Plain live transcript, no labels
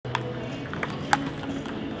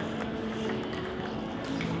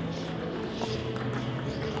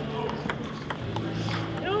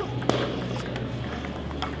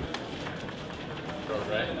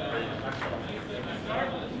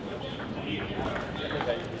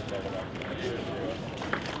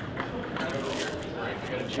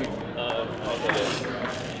Shoot.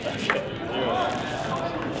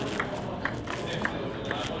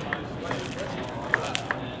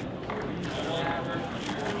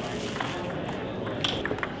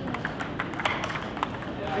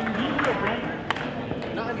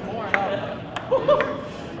 Not anymore, no.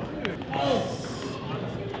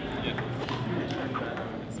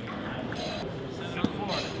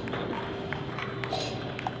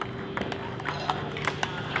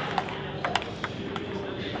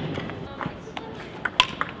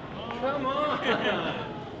 Come on!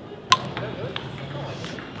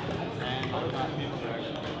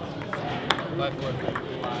 5-4.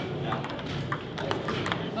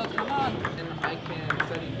 Oh, come on! And I can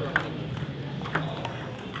study for a honeymoon.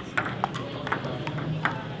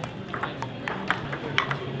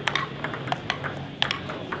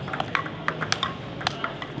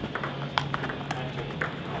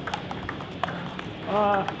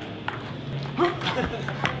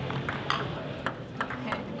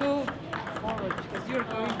 Go forward because you're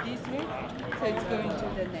going this way, so it's going to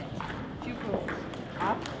the net. If you go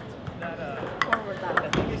up, forward up.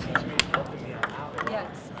 Yeah,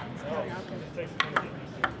 it's going up.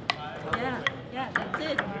 Yeah, that's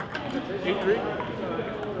it. 8-3.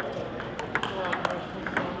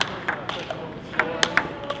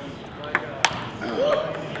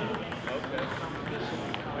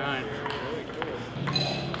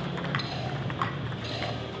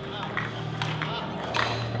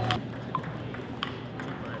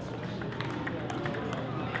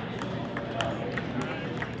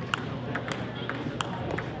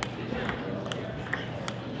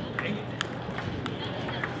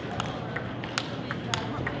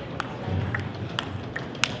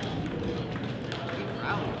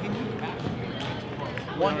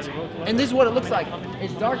 And this is what it looks like.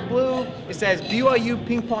 It's dark blue. It says BYU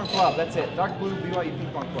Ping Pong Club. That's it. Dark blue BYU Ping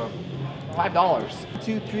Pong Club. $5.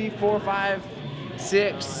 2, 3, 4, 5,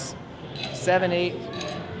 6, 7, 8,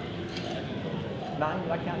 9.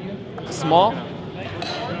 Did I count you? Small. All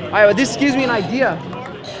right. Well, this gives me an idea.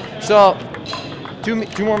 So, two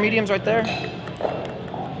more mediums right there.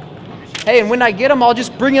 Hey, and when I get them, I'll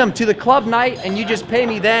just bring them to the club night, and you just pay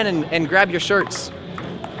me then and grab your shirts.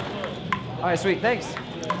 All right, sweet. Thanks.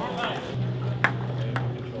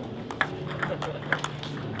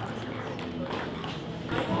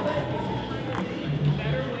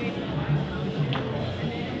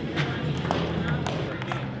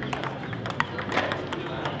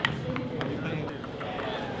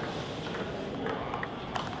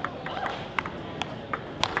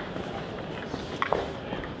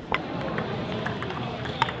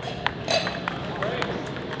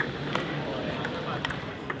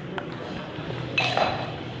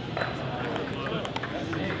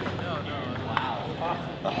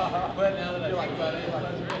 But now that I feel like about it, like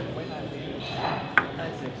way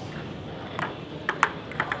 9-6.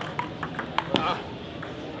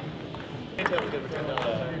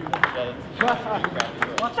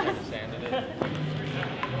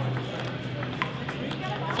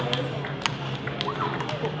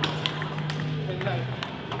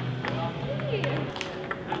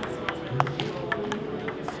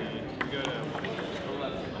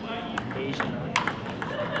 Asian.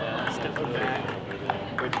 Step back.